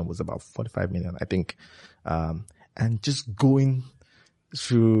population was about 45 million, I think. And just going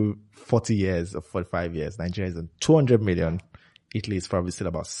through 40 years or 45 years, Nigeria is at 200 million. Italy is probably still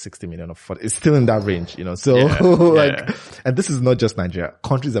about 60 million or 40. It's still in that range, So and this is not just Nigeria.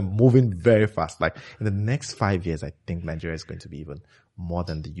 Countries are moving very fast. Like in the next 5 years, I think Nigeria is going to be even more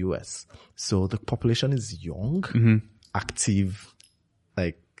than the US. So the population is young, active,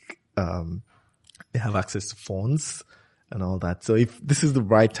 they have access to phones and all that. So if this is the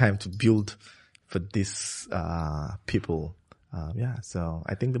right time to build for this, people, so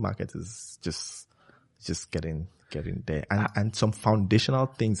I think the market is just getting there, and some foundational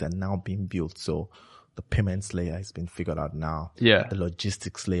things are now being built. So the payments layer has been figured out now. Yeah. The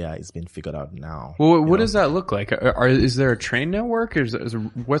logistics layer has been figured out now. Well, what does that look like? Is there a train network?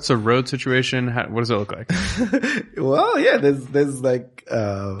 What's the road situation? What does it look like? Well, yeah, there's like,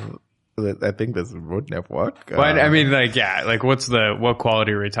 I think there's a road network. But I mean, what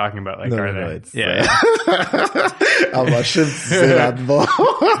quality are we talking about? Like, I'm ashamed to say that,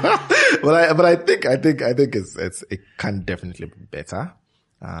 but I think it can definitely be better,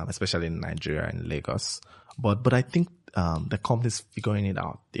 especially in Nigeria and Lagos. But I think, the company's figuring it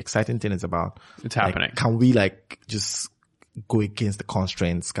out. The exciting thing is about it's happening. Can we just go against the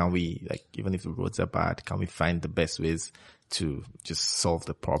constraints? Can we even if the roads are bad, can we find the best ways to just solve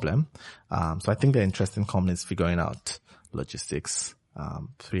the problem? So I think the interesting companies figuring out logistics,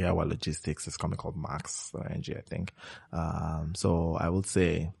 3-hour logistics. Is a company called Max or NG, I think. So I would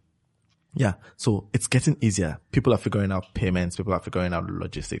say, so it's getting easier. People are figuring out payments. People are figuring out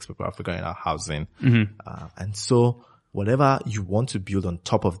logistics. People are figuring out housing. And so whatever you want to build on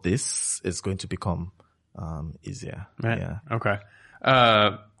top of this is going to become, easier. Right. Yeah. Okay.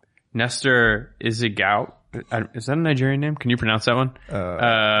 Nestor Isiagu. Is that a Nigerian name? Can you pronounce that one?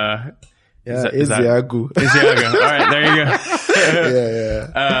 Isiagu. Isiagu. All right, there you go.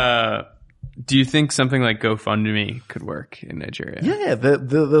 Yeah. Do you think something like GoFundMe could work in Nigeria? Yeah,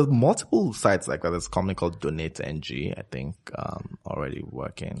 the multiple sites like that. There's a company called DonateNG, I think, already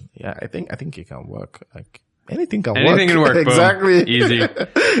working. Yeah, I think it can work. Like anything can work. Anything can work. Exactly. Boom. Easy.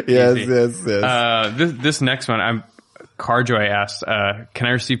 Yes, Easy. yes. This next one, Carjoy asked, can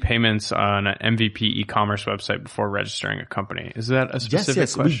I receive payments on an MVP e-commerce website before registering a company? Is that a specific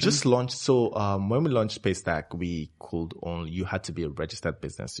question? We just launched. So, when we launched Paystack, you had to be a registered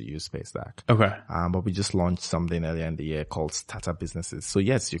business to use Paystack. Okay. But we just launched something earlier in the year called Startup Businesses. So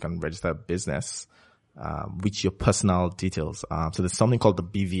yes, you can register a business, with your personal details. So there's something called the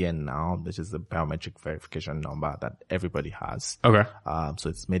BVN now, which is the biometric verification number that everybody has. Okay. So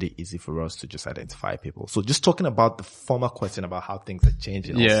it's made it easy for us to just identify people. So just talking about the former question about how things are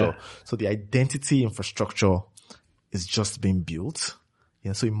changing also. So the identity infrastructure is just being built.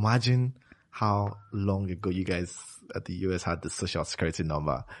 Yeah. So imagine how long ago you guys at the US had the social security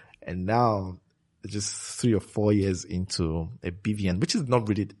number, and now just 3 or 4 years into a BVN, which is not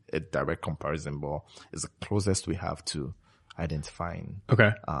really a direct comparison, but is the closest we have to identifying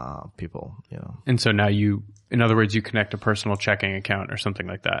people, And so now in other words, you connect a personal checking account or something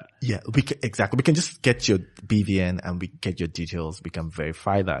like that. Yeah, exactly. We can just get your BVN and we get your details. We can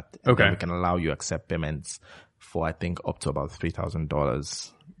verify that. And then we can allow you accept payments for, I think, up to about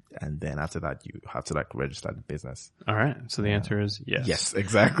 $3,000. And then after that, you have to register the business. All right. So the answer is yes. Yes,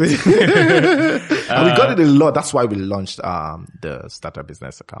 exactly. And we got it a lot. That's why we launched, the starter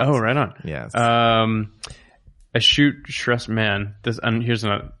business account. Oh, right on. Yes. Ashut Shrestman. Here's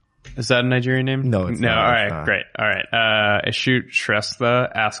another. Is that a Nigerian name? No, it's not. All right. Not. Great. All right. Ashut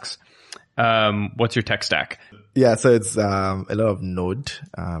Shrestha asks, what's your tech stack? Yeah, so it's a lot of Node.js,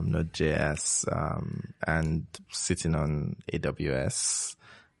 and sitting on AWS.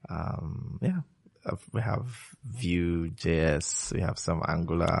 We have Vue.js, we have some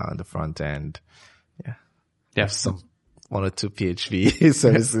Angular on the front end. Yeah. Yeah. Some 1 or 2 PHP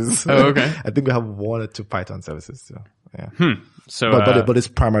services. Oh, okay. I think we have 1 or 2 Python services. So, yeah. So, but it's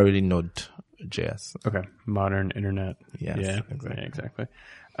primarily Node.js. Okay. Modern internet. Yes, yeah. exactly. Yeah, exactly.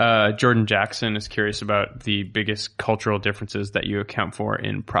 Jordan Jackson is curious about the biggest cultural differences that you account for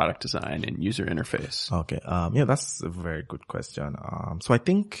in product design and user interface. Okay. Yeah, that's a very good question. So I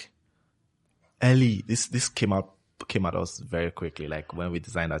think early, this came at us very quickly, like when we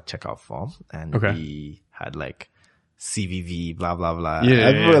designed our checkout form and we had like CVV, blah, blah, blah. Yeah.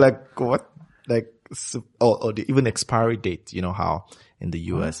 And we were like, what? Like, or even expiry date, you know how in the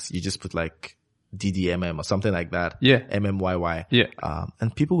US you just put like DDMM or something like that. Yeah. MMYY. Yeah.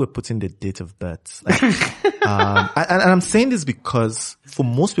 And people were putting the date of birth. Like, and I'm saying this because for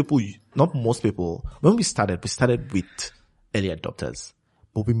most people, not most people, when we started with early adopters,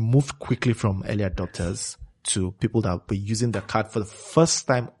 but we moved quickly from early adopters to people that were using their card for the first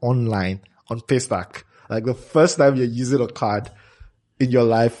time online on Paystack. Like the first time you're using a card in your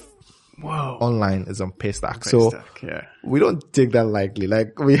life online is on Paystack. So we don't take that lightly.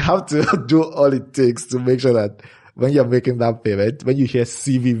 Like we have to do all it takes to make sure that when you're making that payment, when you hear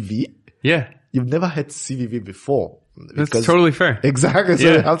CVV, you've never heard CVV before. That's totally fair. Exactly.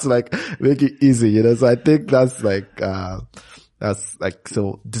 So you have to like make it easy, you know? So I think that's like,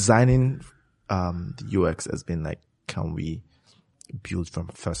 so designing, the UX has been like, can we build from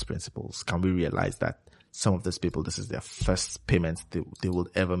first principles? Can we realize that some of those people, this is their first payments they will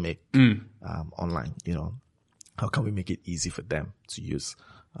ever make, online, you know? How can we make it easy for them to use?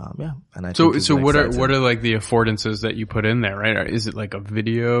 And I think so what are like the affordances that you put in there, right? Is it like a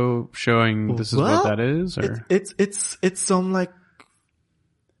video showing this is what that is, or it's some like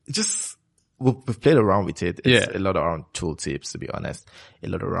just we've played around with it. It's a lot around tooltips, to be honest. A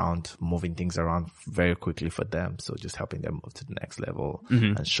lot around moving things around very quickly for them. So just helping them move to the next level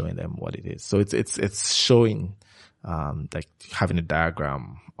and showing them what it is. So it's showing, like having a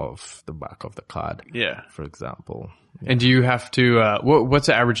diagram of the back of the card. Yeah. For example. And do you have to, what's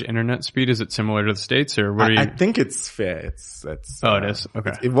the average internet speed? Is it similar to the States, or what are you? I think it's fair. It is.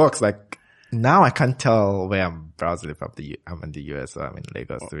 Okay. It works like, now I can't tell where I'm browsing if I'm in the US or I'm in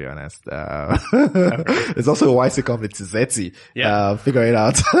Lagos, to be honest. There's also a YC company, Tizeti, figure it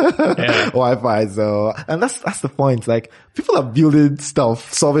out. Wi-Fi. So, and that's the point. Like, people are building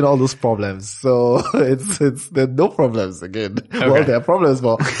stuff, solving all those problems. So there's no problems again. Okay. Well, there are problems,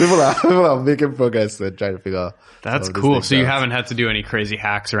 but people are making progress and trying to figure out. That's cool. So you haven't had to do any crazy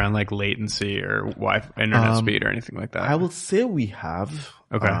hacks around like latency or Wi-Fi internet speed or anything like that? I will say we have.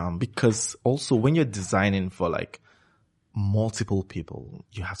 Okay. Because also when you're designing for like multiple people,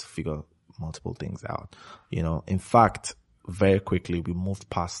 you have to figure multiple things out. You know, in fact, very quickly we moved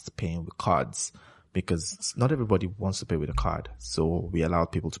past paying with cards because not everybody wants to pay with a card. So we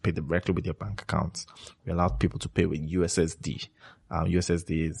allowed people to pay directly with their bank accounts. We allowed people to pay with USSD.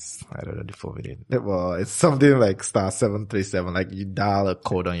 USSD is, I don't know the full video. Well, it's something like *737, like you dial a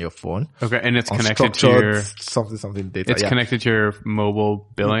code on your phone. Okay, and it's connected to your something data. It's connected to your mobile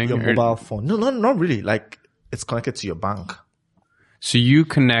billing? Your mobile phone. No, not really. Like it's connected to your bank. So you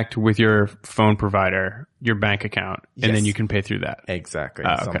connect with your phone provider, your bank account, and then you can pay through that. Exactly.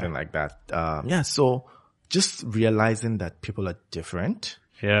 Something like that. So just realizing that people are different.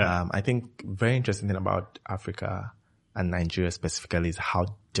 Yeah. I think very interesting thing about Africa and Nigeria specifically is how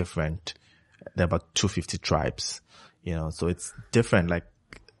different. There are about 250 tribes, you know, so it's different, like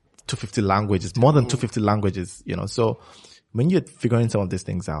 250 languages, more than 250 languages, you know. So when you're figuring some of these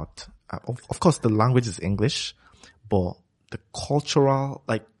things out, of course the language is English, but the cultural,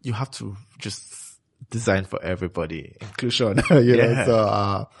 like you have to just design for everybody, inclusion, you know,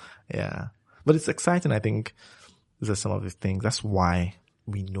 so, but it's exciting. I think these are some of the things. That's why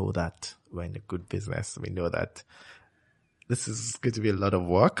we know that we're in a good business. We know that this is going to be a lot of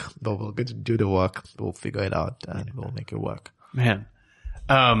work, but we're going to do the work. We'll figure it out and we'll make it work. Man,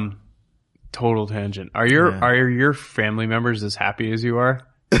 total tangent. Are your family members as happy as you are?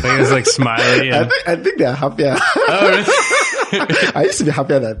 Like it's like smiley. And... I think they're happier. I used to be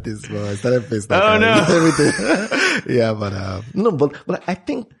happier than this, but I started facing that. Oh no! Everything. Yeah, but I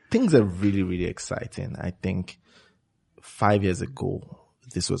think things are really, really exciting. I think 5 years ago,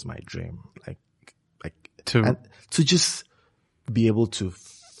 this was my dream, to just be able to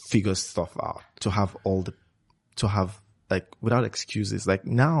figure stuff out, to have without excuses. Like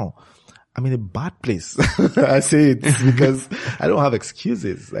now, I'm in a bad place. I say it because I don't have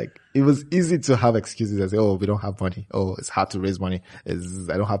excuses. Like, it was easy to have excuses. I say, oh, we don't have money. Oh, it's hard to raise money. I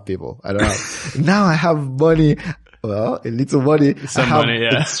don't have people. Now I have money. Well, a little money. Some I have money,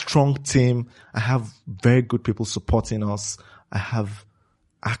 yeah. a strong team. I have very good people supporting us. I have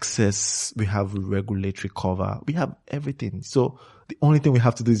access. We have regulatory cover. We have everything. So the only thing we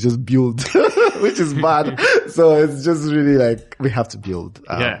have to do is just build, which is bad. So it's just really like, we have to build.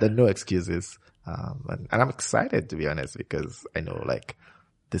 There are no excuses. And I'm excited, to be honest, because I know like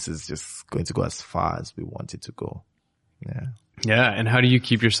this is just going to go as far as we want it to go. Yeah. Yeah. And how do you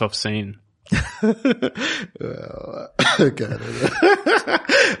keep yourself sane? Well,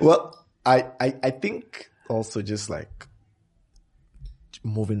 well, I think also just like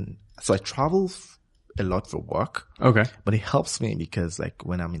moving. So I travel a lot for work. Okay. But it helps me because like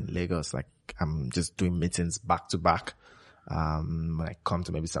when I'm in Lagos, like I'm just doing meetings back to back. When I come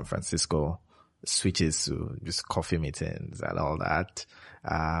to maybe San Francisco, switches to just coffee meetings and all that.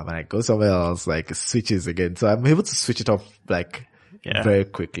 When I go somewhere else, like it switches again. So I'm able to switch it off like very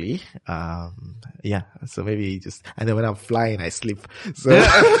quickly. So maybe and then when I'm flying, I sleep. So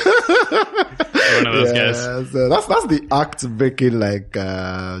one of those guys. So that's the act breaking like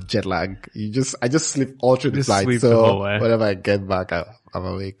jet lag. I just sleep all through the flight. Sleep so the whole way. whenever I get back, I'm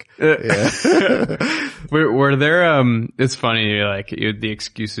awake. Were there it's funny, like the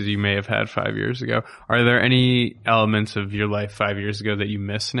excuses you may have had 5 years ago. Are there any elements of your life 5 years ago that you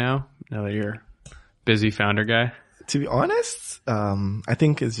miss now that you're a busy founder guy? To be honest, I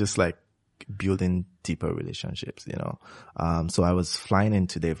think it's just like building deeper relationships, you know. So I was flying in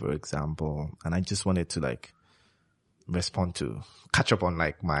today, for example, and I just wanted to like catch up on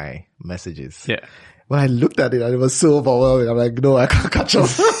like my messages. Yeah. When I looked at it and it was so overwhelming, I'm like, no, I can't catch up.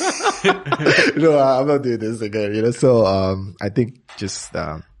 No, I'm not doing this again, you know. So, I think just,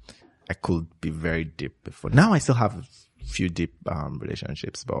 I could be very deep before. Now I still have a few deep,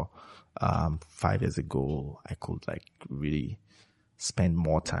 relationships, but, 5 years ago, I could like really spend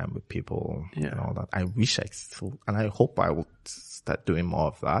more time with people and all that. I wish I still, and I hope I would start doing more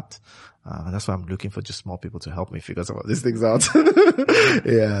of that. That's why I'm looking for just more people to help me figure some of these things out. But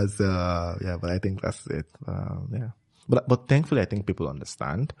I think that's it. But thankfully I think people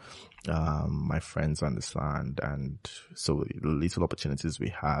understand. My friends understand. And so the little opportunities we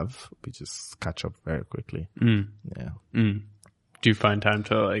have, we just catch up very quickly. Yeah. Do you find time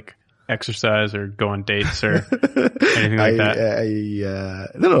to like exercise or go on dates or anything like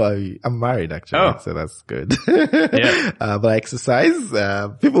that? I'm married actually, so that's good. Yeah. But I exercise,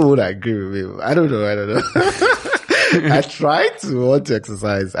 people would agree with me. I don't know. I try to want to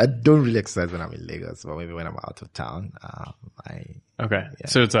exercise. I don't really exercise when I'm in Lagos, but maybe when I'm out of town,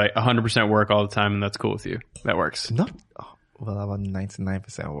 So it's like 100% work all the time and that's cool with you. That works. About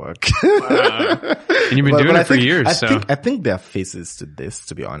 99% work. Wow. And you've been doing it for years. I think there are phases to this,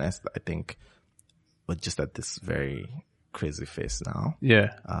 to be honest. I think we're just at this very crazy phase now.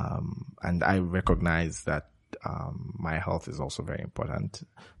 Yeah. And I recognize that, my health is also very important.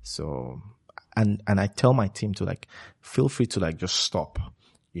 So, and I tell my team to like, feel free to like just stop.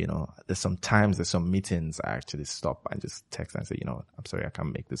 You know, there's some meetings I actually stop and just text and say, you know, I'm sorry, I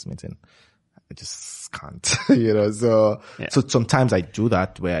can't make this meeting. I just can't, you know, so sometimes I do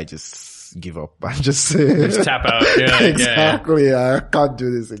that where I just give up and just tap out. Exactly. I can't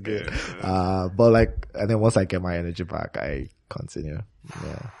do this again. But like, and then once I get my energy back, I continue.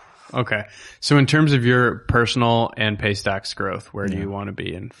 Yeah. Okay. So in terms of your personal and Paystack's growth, where do you want to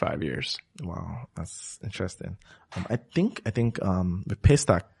be in 5 years? Wow. That's interesting. I think, with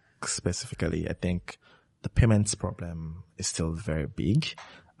Paystack specifically, I think the payments problem is still very big.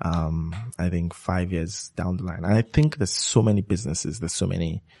 I think 5 years down the line, and I think there's so many businesses, there's so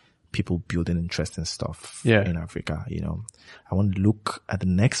many people building interesting stuff in Africa. You know, I want to look at the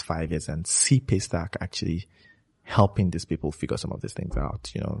next 5 years and see Paystack actually helping these people figure some of these things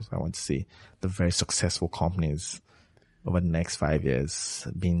out. You know, so I want to see the very successful companies over the next 5 years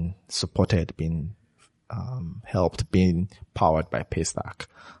being supported, being helped, being powered by Paystack.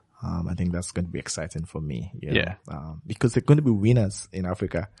 I think that's going to be exciting for me. You know? Because they're going to be winners in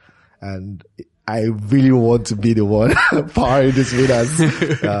Africa, and I really want to be the one powering these winners.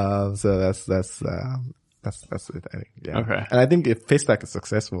 So that's it. I think. Yeah. Okay. And I think if Paystack is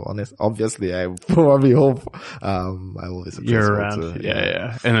successful, obviously, I probably hope I will be successful. You're around. Too.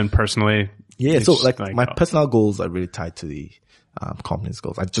 Yeah. And then personally, so like my personal goals are really tied to the company's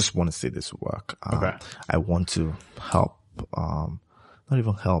goals. I just want to see this work. I want to help. Not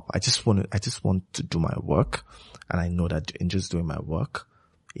even help. I just want to do my work. And I know that in just doing my work,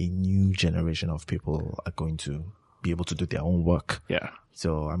 a new generation of people are going to be able to do their own work. Yeah.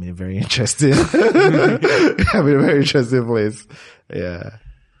 So I mean, very interesting. I mean, a very interesting place. Yeah.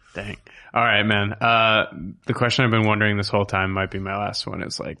 Dang. All right, man. The question I've been wondering this whole time might be my last one.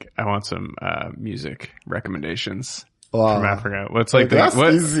 Is like, I want some music recommendations from Africa. What's like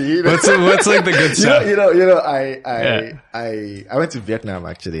easy, what's like the good stuff? I went to Vietnam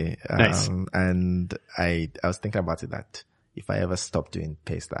actually. Nice. And I was thinking about it that if I ever stop doing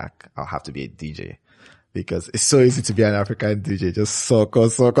Paystack, I'll have to be a DJ. Because it's so easy to be an African DJ, just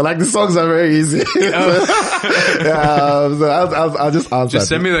soca. Like the songs are very easy. So I'll just answer. Just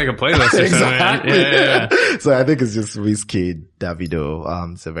send me like a playlist or exactly. something. Yeah. So I think it's just Wizkid,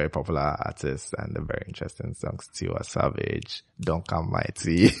 Davido. It's a very popular artist and a very interesting songs. Tiwa Savage, Duncan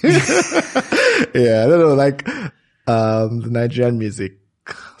Mighty. Yeah, I don't know, like, the Nigerian music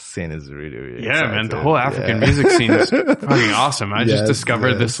scene is really, really exciting. Man, the whole African music scene is fucking awesome. I just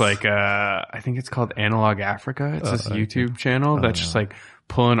discovered this like I think it's called Analog Africa. It's this YouTube channel that's just like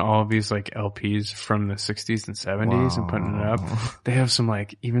pulling all of these like LPs from the 60s and 70s and putting it up. They have some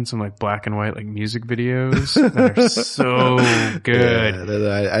like even some like black and white like music videos that are so good.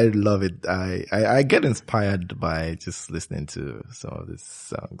 Yeah, I love it. I get inspired by just listening to some of these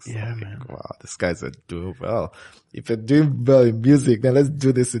songs. Yeah, like, man. Wow, these guys are doing well. If you're doing well in music, then let's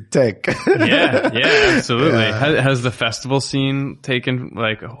do this in tech. Yeah, absolutely. Yeah. Has the festival scene taken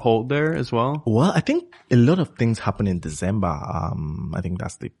like a hold there as well? Well, I think a lot of things happen in December. I think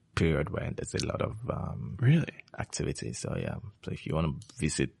that's the period when there's a lot of really activity. So yeah, so if you want to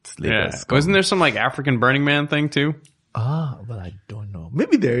visit Lagos, wasn't there some like African Burning Man thing too? Well, I don't know.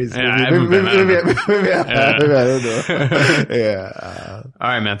 Maybe there is. Yeah, maybe I don't know. Yeah. All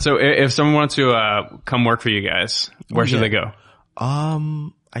right, man. So if someone wants to come work for you guys, where should they go?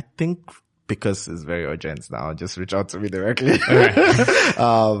 I think because it's very urgent now, just reach out to me directly. Okay.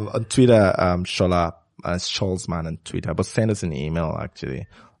 On Twitter, Shola, Scholzman on Twitter, but send us an email actually.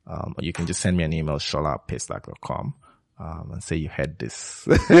 Or you can just send me an email, shola@paystack.com. And say you heard this.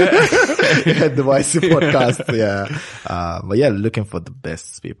 You heard the YC podcast. Yeah. But yeah, looking for the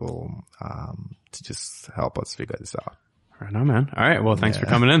best people, to just help us figure this out. Right on, man. All right. Well, thanks for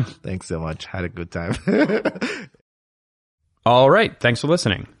coming in. Thanks so much. Had a good time. All right. Thanks for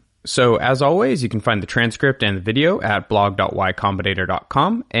listening. So as always, you can find the transcript and the video at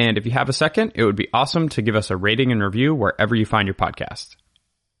blog.ycombinator.com. And if you have a second, it would be awesome to give us a rating and review wherever you find your podcast.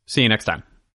 See you next time.